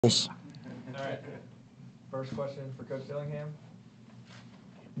All right. First question for Coach Dillingham.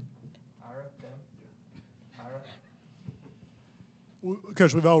 Ira, Tim? Ira?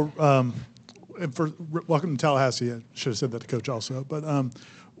 Coach, we've all welcome to Tallahassee. I should have said that to Coach also. But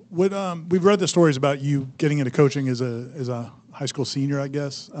we've read the stories about you getting into coaching as a high school senior, I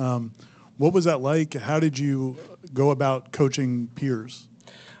guess. What was that like? How did you go about coaching peers?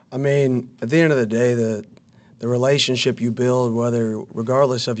 I mean, at the end of the day, the relationship you build,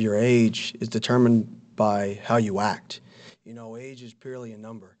 regardless of your age, is determined by how you act. You know, age is purely a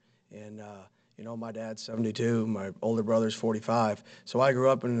number. And, my dad's 72, my older brother's 45. So I grew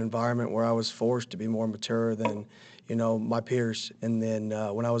up in an environment where I was forced to be more mature than, my peers. And then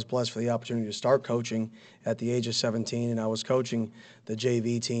when I was blessed for the opportunity to start coaching at the age of 17, and I was coaching the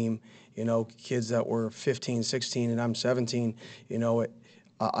JV team, kids that were 15, 16, and I'm 17,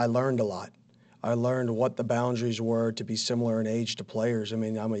 I learned a lot. I learned what the boundaries were to be similar in age to players. I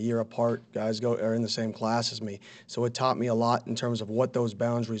mean, I'm a year apart. Guys are in the same class as me. So it taught me a lot in terms of what those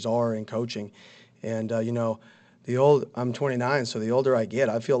boundaries are in coaching. And, I'm 29, so the older I get,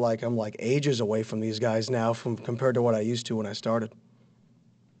 I feel like I'm like ages away from these guys now compared to what I used to when I started.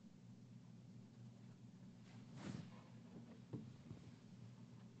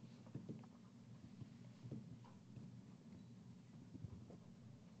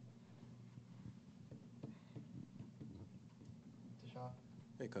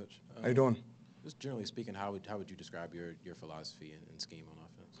 Hey, Coach. How you doing? Just generally speaking, how would you describe your philosophy and scheme on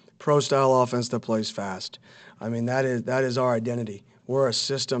offense? Pro-style offense that plays fast. I mean, that is our identity. We're a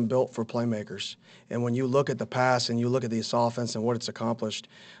system built for playmakers. And when you look at the pass and you look at this offense and what it's accomplished,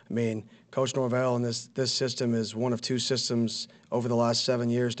 I mean, Coach Norvell and this system is one of two systems over the last 7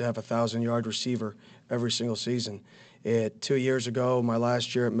 years to have a 1,000-yard receiver every single season. 2 years ago, my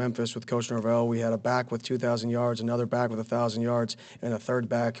last year at Memphis with Coach Norvell, we had a back with 2,000 yards, another back with 1,000 yards, and a third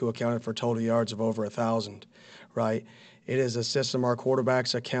back who accounted for total yards of over 1,000, right? It is a system our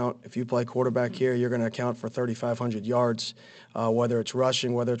quarterbacks account. If you play quarterback here, you're going to account for 3,500 yards, whether it's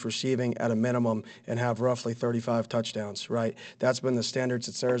rushing, whether it's receiving at a minimum, and have roughly 35 touchdowns, right? That's been the standards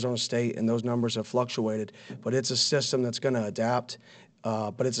at Arizona State, and those numbers have fluctuated. But it's a system that's going to adapt,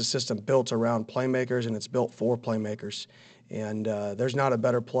 but it's a system built around playmakers, and it's built for playmakers. And there's not a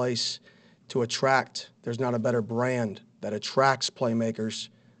better place to attract, there's not a better brand that attracts playmakers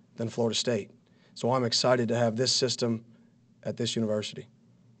than Florida State. So I'm excited to have this system at this university.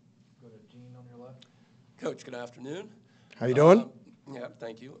 Go to Gene on your left. Coach, good afternoon. How you doing? Yeah,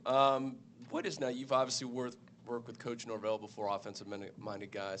 thank you. You've obviously worked with Coach Norvell before,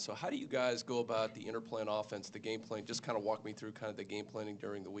 offensive-minded guys. So how do you guys go about the interplay on offense, the game plan? Just kind of walk me through kind of the game planning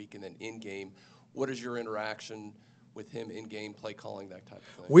during the week and then in-game. What is your interaction with him in-game, play calling, that type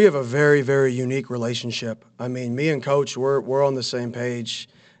of thing? We have a very, very unique relationship. I mean, me and Coach, we're on the same page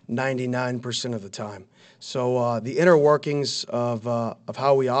 99% of the time. So the inner workings of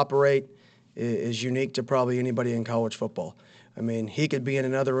how we operate is unique to probably anybody in college football. I mean, he could be in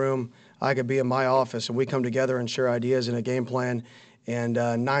another room, I could be in my office, and we come together and share ideas in a game plan. And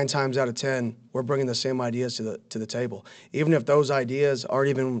 9 times out of 10, we're bringing the same ideas to the table, even if those ideas aren't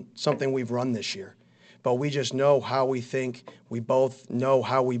even something we've run this year. But we just know how we think. We both know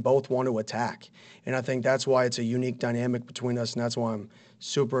how we both want to attack. And I think that's why it's a unique dynamic between us, and that's why I'm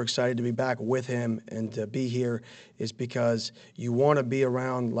super excited to be back with him and to be here, is because you want to be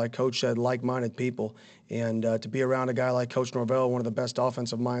around, like Coach said, like-minded people. And to be around a guy like Coach Norvell, one of the best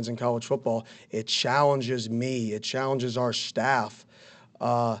offensive minds in college football, it challenges me, it challenges our staff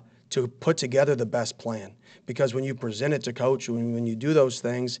to put together the best plan. Because when you present it to Coach, when you do those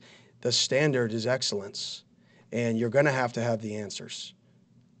things, the standard is excellence. And you're going to have the answers,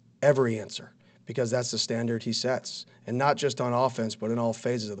 every answer, because that's the standard he sets. And not just on offense, but in all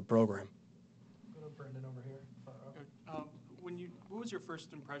phases of the program. Go to Brendan over here. What was your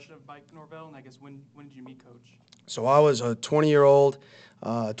first impression of Mike Norvell, and I guess when did you meet Coach? So I was a 20-year-old,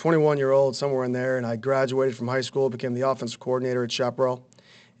 21-year-old, somewhere in there, and I graduated from high school, became the offensive coordinator at Chaparral,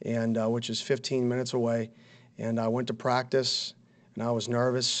 and which is 15 minutes away. And I went to practice, and I was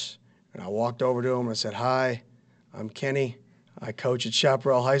nervous, and I walked over to him and I said, "Hi, I'm Kenny. I coach at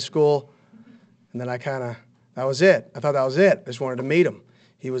Chaparral High School." And then that was it. I thought that was it. I just wanted to meet him.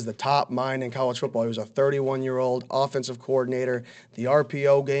 He was the top mind in college football. He was a 31-year-old offensive coordinator. The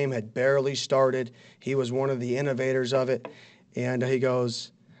RPO game had barely started. He was one of the innovators of it. And he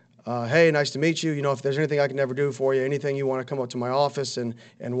goes, "Hey, nice to meet you. If there's anything I can ever do for you, anything you want to come up to my office and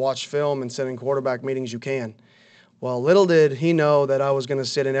watch film and sit in quarterback meetings, you can." Well, little did he know that I was going to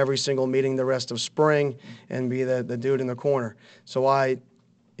sit in every single meeting the rest of spring and be the dude in the corner. So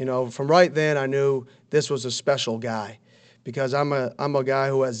from right then, I knew this was a special guy, because I'm a guy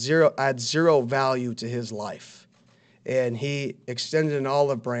who adds zero value to his life. And he extended an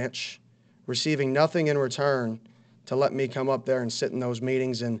olive branch, receiving nothing in return, to let me come up there and sit in those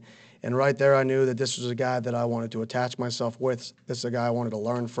meetings. And right there I knew that this was a guy that I wanted to attach myself with. This is a guy I wanted to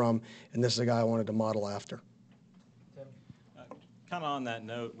learn from, and this is a guy I wanted to model after. Kind of on that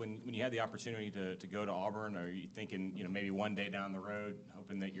note, when you had the opportunity to go to Auburn, are you thinking, maybe one day down the road,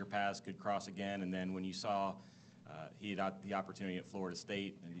 hoping that your paths could cross again? And then when you saw he had the opportunity at Florida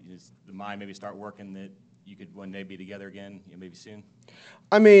State, does the mind maybe start working that you could one day be together again, maybe soon?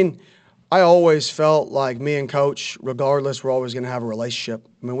 I mean, I always felt like me and Coach, regardless, we're always going to have a relationship.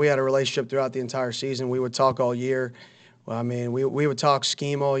 I mean, we had a relationship throughout the entire season. We would talk all year. I mean, we would talk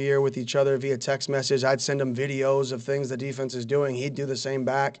scheme all year with each other via text message. I'd send him videos of things the defense is doing. He'd do the same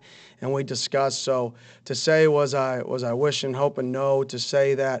back, and we'd discuss. So to say was I wishing, hoping, no. To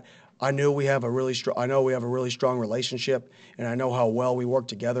say that I know we have a really strong relationship, and I know how well we work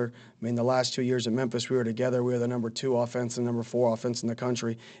together. I mean, the last 2 years at Memphis, we were together. We were the number 2 offense and number 4 offense in the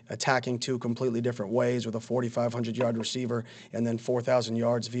country, attacking 2 completely different ways with a 4,500-yard receiver and then 4,000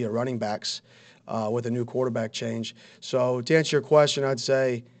 yards via running backs. With a new quarterback change. So to answer your question, I'd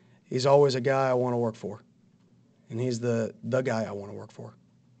say he's always a guy I want to work for. And he's the guy I want to work for.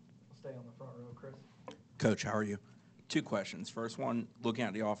 We'll stay on the front row, Chris. Coach, how are you? 2 questions. First one, looking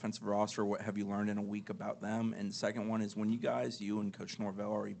at the offensive roster, what have you learned in a week about them? And the second one is when you and Coach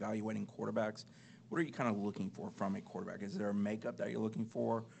Norvell are evaluating quarterbacks, what are you kind of looking for from a quarterback? Is there a makeup that you're looking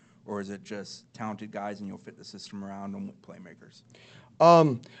for, or is it just talented guys and you'll fit the system around them with playmakers?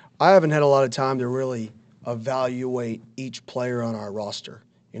 I haven't had a lot of time to really evaluate each player on our roster.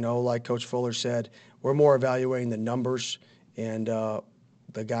 Like Coach Fuller said, we're more evaluating the numbers and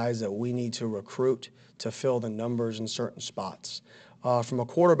the guys that we need to recruit to fill the numbers in certain spots. From a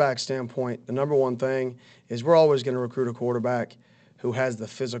quarterback standpoint, the number one thing is we're always going to recruit a quarterback who has the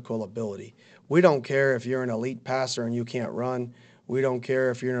physical ability. We don't care if you're an elite passer and you can't run. We don't care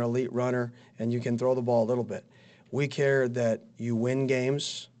if you're an elite runner and you can throw the ball a little bit. We care that you win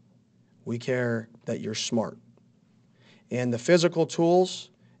games. We care that you're smart. And the physical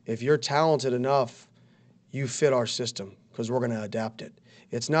tools, if you're talented enough, you fit our system because we're going to adapt it.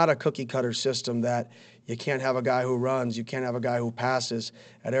 It's not a cookie-cutter system that you can't have a guy who runs, you can't have a guy who passes.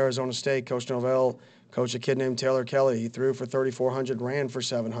 At Arizona State, Coach Norvell coached a kid named Taylor Kelly. He threw for 3,400, ran for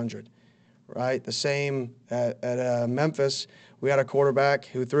 700, right? The same at Memphis. We had a quarterback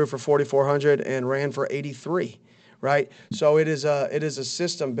who threw for 4,400 and ran for 83. Right? So it is a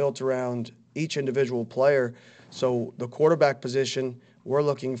system built around each individual player. So the quarterback position, we're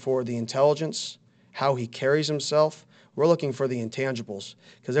looking for the intelligence, how he carries himself. We're looking for the intangibles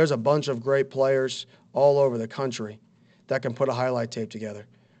because there's a bunch of great players all over the country that can put a highlight tape together,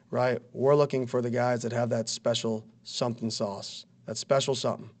 right? We're looking for the guys that have that special something sauce, that special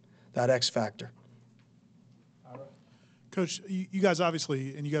something, that X factor. Coach, you guys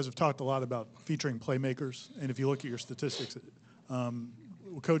obviously, and you guys have talked a lot about featuring playmakers, and if you look at your statistics,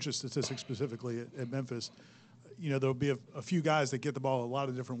 Coach's statistics specifically at Memphis, there'll be a few guys that get the ball a lot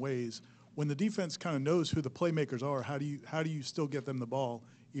of different ways. When the defense kind of knows who the playmakers are, how do you still get them the ball,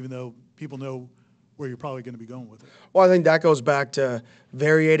 even though people know where you're probably going to be going with it? Well, I think that goes back to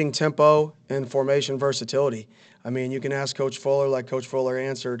varying tempo and formation versatility. I mean, you can ask Coach Fuller, like Coach Fuller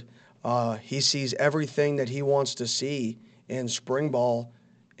answered. He sees everything that he wants to see in spring ball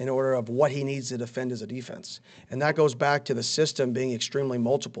in order of what he needs to defend as a defense. And that goes back to the system being extremely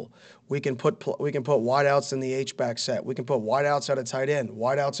multiple. We can put wideouts in the H-back set. We can put wideouts at a tight end,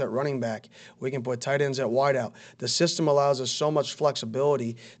 wideouts at running back. We can put tight ends at wideout. The system allows us so much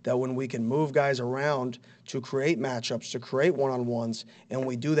flexibility that when we can move guys around to create matchups, to create one-on-ones, and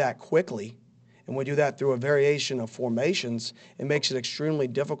we do that quickly, and we do that through a variation of formations, it makes it extremely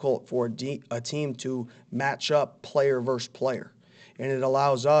difficult for a team to match up player versus player. And it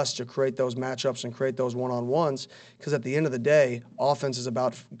allows us to create those matchups and create those one-on-ones because at the end of the day, offense is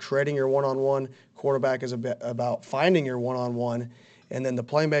about creating your one-on-one, quarterback is about finding your one-on-one, and then the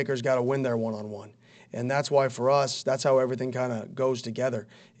playmaker's got to win their one-on-one. And that's why for us, that's how everything kind of goes together,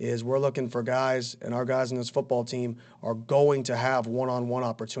 is we're looking for guys, and our guys in this football team are going to have one-on-one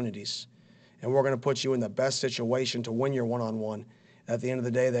opportunities. And we're going to put you in the best situation to win your one-on-one. At the end of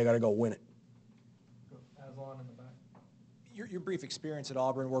the day, they got to go win it. Aslan in the back. Your brief experience at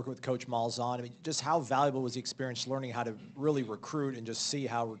Auburn, working with Coach Malzahn, I mean, just how valuable was the experience learning how to really recruit and just see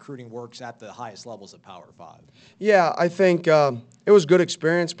how recruiting works at the highest levels of Power 5? Yeah, I think it was good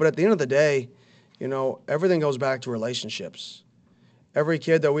experience, but at the end of the day, everything goes back to relationships. Every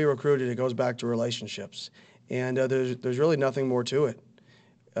kid that we recruited, it goes back to relationships. And there's really nothing more to it.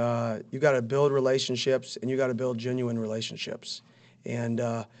 You got to build relationships, and you got to build genuine relationships. And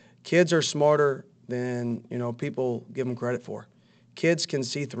kids are smarter than people give them credit for. Kids can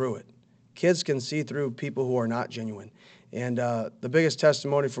see through it. Kids can see through people who are not genuine. And the biggest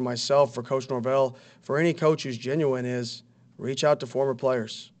testimony for myself, for Coach Norvell, for any coach who's genuine is reach out to former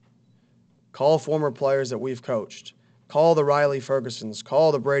players. Call former players that we've coached. Call the Riley Fergusons.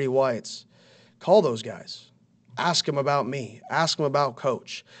 Call the Brady Whites. Call those guys. Ask them about me. Ask them about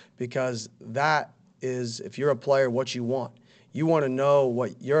Coach, because that is, if you're a player, what you want. You want to know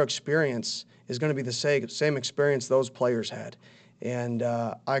what your experience is going to be the same experience those players had. And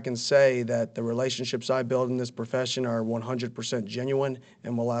I can say that the relationships I build in this profession are 100% genuine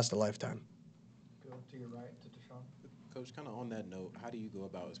and will last a lifetime. Go to your right to Deshaun. Coach, kind of on that note, how do you go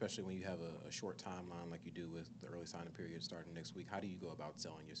about, especially when you have a short timeline like you do with the early signing period starting next week, how do you go about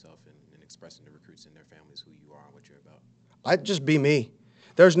selling yourself and expressing to recruits and their families who you are and what you're about? I'd just be me.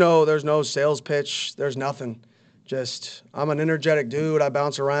 There's no sales pitch. There's nothing. Just, I'm an energetic dude. I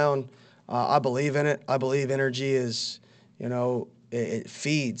bounce around. I believe in it. I believe energy is, it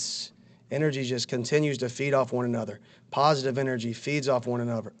feeds. Energy just continues to feed off one another. Positive energy feeds off one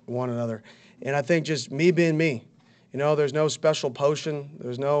another. And I think just me being me. There's no special potion.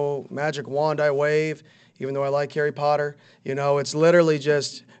 There's no magic wand I wave, even though I like Harry Potter. It's literally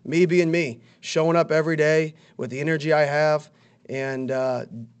just me being me, showing up every day with the energy I have and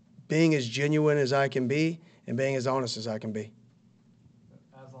being as genuine as I can be and being as honest as I can be.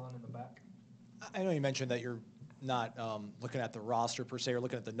 Aslan in the back. I know you mentioned that you're not looking at the roster per se or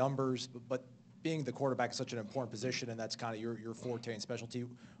looking at the numbers, but being the quarterback is such an important position, and that's kind of your forte and specialty.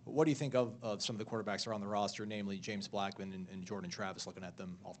 What do you think of some of the quarterbacks that are on the roster, namely James Blackman and Jordan Travis, looking at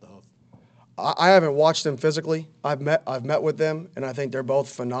them off the hoof? I haven't watched them physically. I've met with them, and I think they're both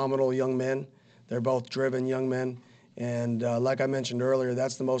phenomenal young men. They're both driven young men. And like I mentioned earlier,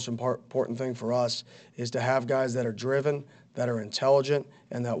 that's the most important thing for us, is to have guys that are driven, that are intelligent,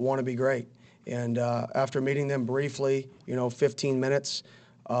 and that want to be great. And after meeting them briefly, 15 minutes,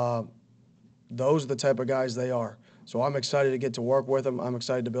 those are the type of guys they are. So I'm excited to get to work with them. I'm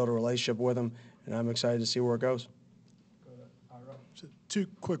excited to build a relationship with them, and I'm excited to see where it goes. So 2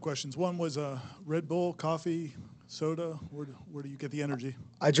 quick questions. One was Red Bull, coffee, soda. Where do you get the energy?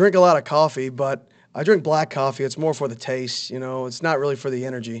 I drink a lot of coffee, but I drink black coffee. It's more for the taste, It's not really for the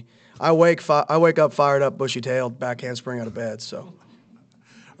energy. I wake up fired up, bushy-tailed, back handspring out of bed. So.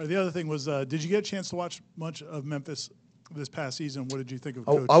 The other thing was, did you get a chance to watch much of Memphis this past season? What did you think of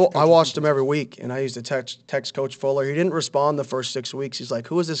I Coach? watched him every week, and I used to text Coach Fuller. He didn't respond the first 6 weeks. He's like,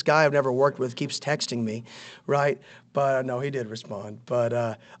 who is this guy I've never worked with, keeps texting me, right? But no, he did respond.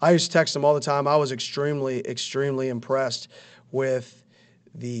 But I used to text him all the time. I was extremely, extremely impressed with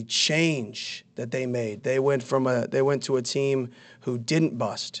the change that they made. They went to a team who didn't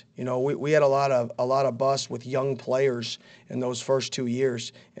bust. We had a lot of bust with young players in those first 2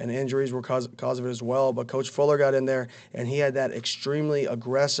 years, and injuries were cause of it as well. But Coach Fuller got in there, and he had that extremely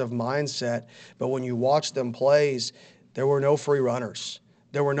aggressive mindset. But when you watch them plays, there were no free runners.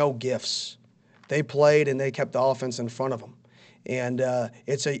 There were no gifts. They played, and they kept the offense in front of them. And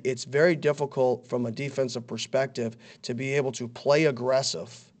it's very difficult from a defensive perspective to be able to play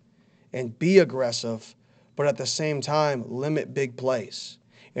aggressive and be aggressive, but at the same time limit big plays.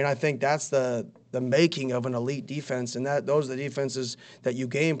 And I think that's the making of an elite defense, and those are the defenses that you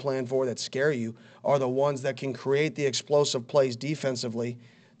game plan for that scare you, are the ones that can create the explosive plays defensively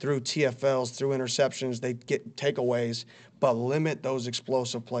through TFLs, through interceptions, they get takeaways, but limit those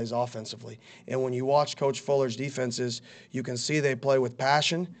explosive plays offensively. And when you watch Coach Fuller's defenses, you can see they play with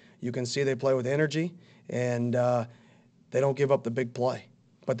passion, you can see they play with energy, and they don't give up the big play,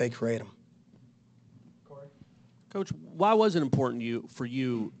 but they create them. Coach, why was it important for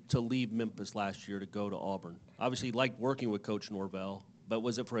you to leave Memphis last year to go to Auburn? Obviously, you liked working with Coach Norvell, but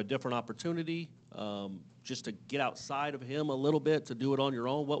was it for a different opportunity, just to get outside of him a little bit, to do it on your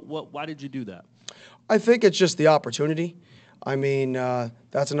own? Why did you do that? I think it's just the opportunity. I mean,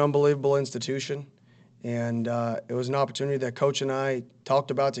 that's an unbelievable institution, and it was an opportunity that Coach and I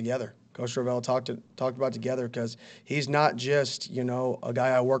talked about together. Coach Norvell talked about together, because he's not just, a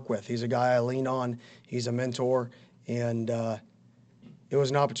guy I work with. He's a guy I lean on. He's a mentor, and it was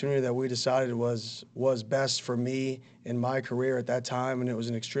an opportunity that we decided was best for me in my career at that time, and it was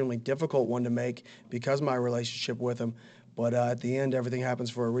an extremely difficult one to make because of my relationship with him. But at the end, everything happens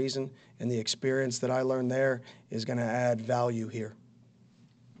for a reason, and the experience that I learned there is going to add value here.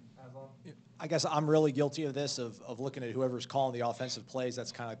 I guess I'm really guilty of this, of looking at whoever's calling the offensive plays.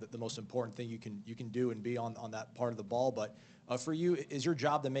 That's kind of the most important thing you can do and be on that part of the ball. But for you, is your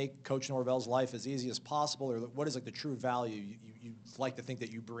job to make Coach Norvell's life as easy as possible, or what is like the true value you like to think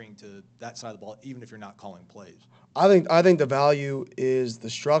that you bring to that side of the ball, even if you're not calling plays? I think the value is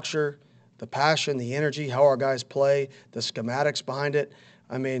the structure, the passion, the energy, how our guys play, the schematics behind it.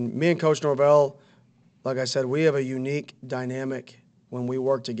 I mean, me and Coach Norvell, like I said, we have a unique dynamic when we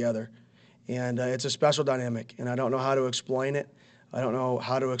work together. And it's a special dynamic, and I don't know how to explain it. I don't know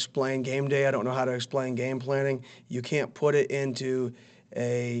how to explain game day. I don't know how to explain game planning. You can't put it into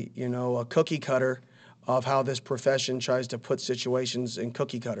a cookie cutter of how this profession tries to put situations in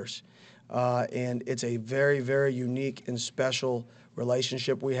cookie cutters. And it's a very, very unique and special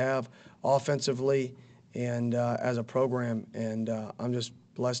relationship we have offensively and as a program, and I'm just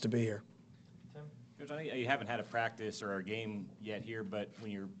blessed to be here. Coach, I know you haven't had a practice or a game yet here, but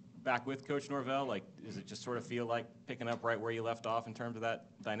when you're back with Coach Norvell, like, does it just sort of feel like picking up right where you left off in terms of that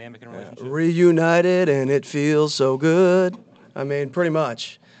dynamic and relationship? Reunited, and it feels so good. I mean, pretty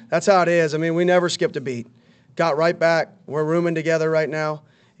much. That's how it is. I mean, we never skipped a beat. Got right back. We're rooming together right now,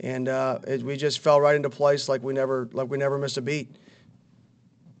 and we just fell right into place like we never missed a beat.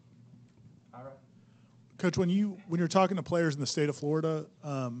 All right. Coach, when you're talking to players in the state of Florida,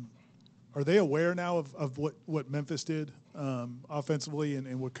 are they aware now of what Memphis did offensively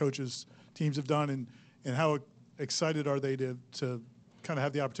and what coaches' teams have done, and how excited are they to kind of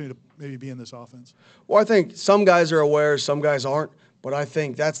have the opportunity to maybe be in this offense? Well, I think some guys are aware, some guys aren't, but I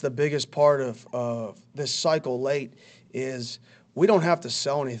think that's the biggest part of this cycle late is we don't have to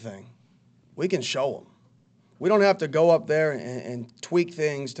sell anything. We can show them. We don't have to go up there and tweak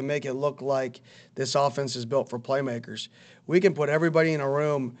things to make it look like this offense is built for playmakers. We can put everybody in a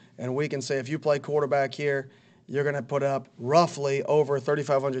room and we can say, if you play quarterback here, you're going to put up roughly over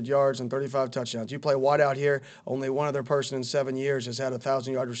 3,500 yards and 35 touchdowns. You play wide out here, only one other person in 7 years has had a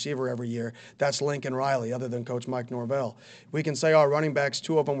 1,000-yard receiver every year. That's Lincoln Riley, other than Coach Mike Norvell. We can say our running backs,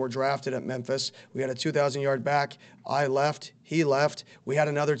 2 of them were drafted at Memphis. We had a 2,000-yard back. I left. He left. We had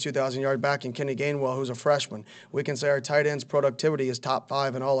another 2,000-yard back in Kenny Gainwell, who's a freshman. We can say our tight ends' productivity is top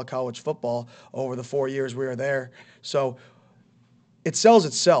 5 in all of college football over the 4 years we were there. So it sells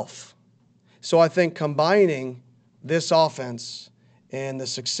itself. So I think combining this offense and the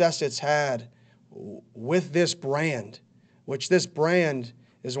success it's had with this brand, which this brand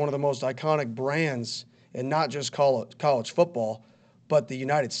is one of the most iconic brands in not just college football, but the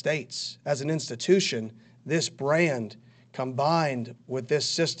United States. As an institution, this brand combined with this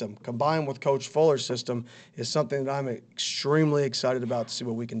system, combined with Coach Fuller's system, is something that I'm extremely excited about to see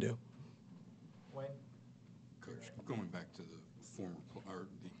what we can do. Wayne? Coach, going back to the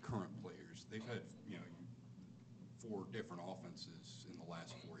current players, they've had 4 different offenses in the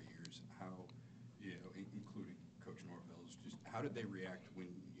last 4 years. How, including Coach Norvell's, just how did they react when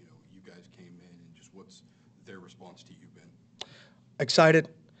you guys came in, and just what's their response to you been? Excited.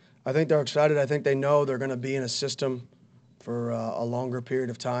 I think they're excited. I think they know they're going to be in a system for a longer period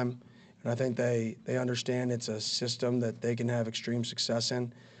of time, and I think they understand it's a system that they can have extreme success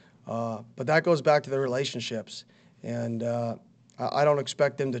in. But that goes back to the relationships, and I don't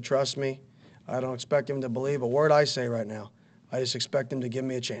expect them to trust me. I don't expect them to believe a word I say right now. I just expect them to give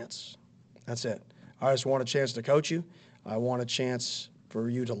me a chance. That's it. I just want a chance to coach you. I want a chance for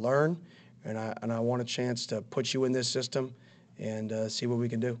you to learn, and I want a chance to put you in this system and see what we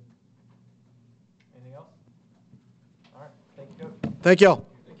can do. Anything else? All right. Thank you, Coach. Thank y'all.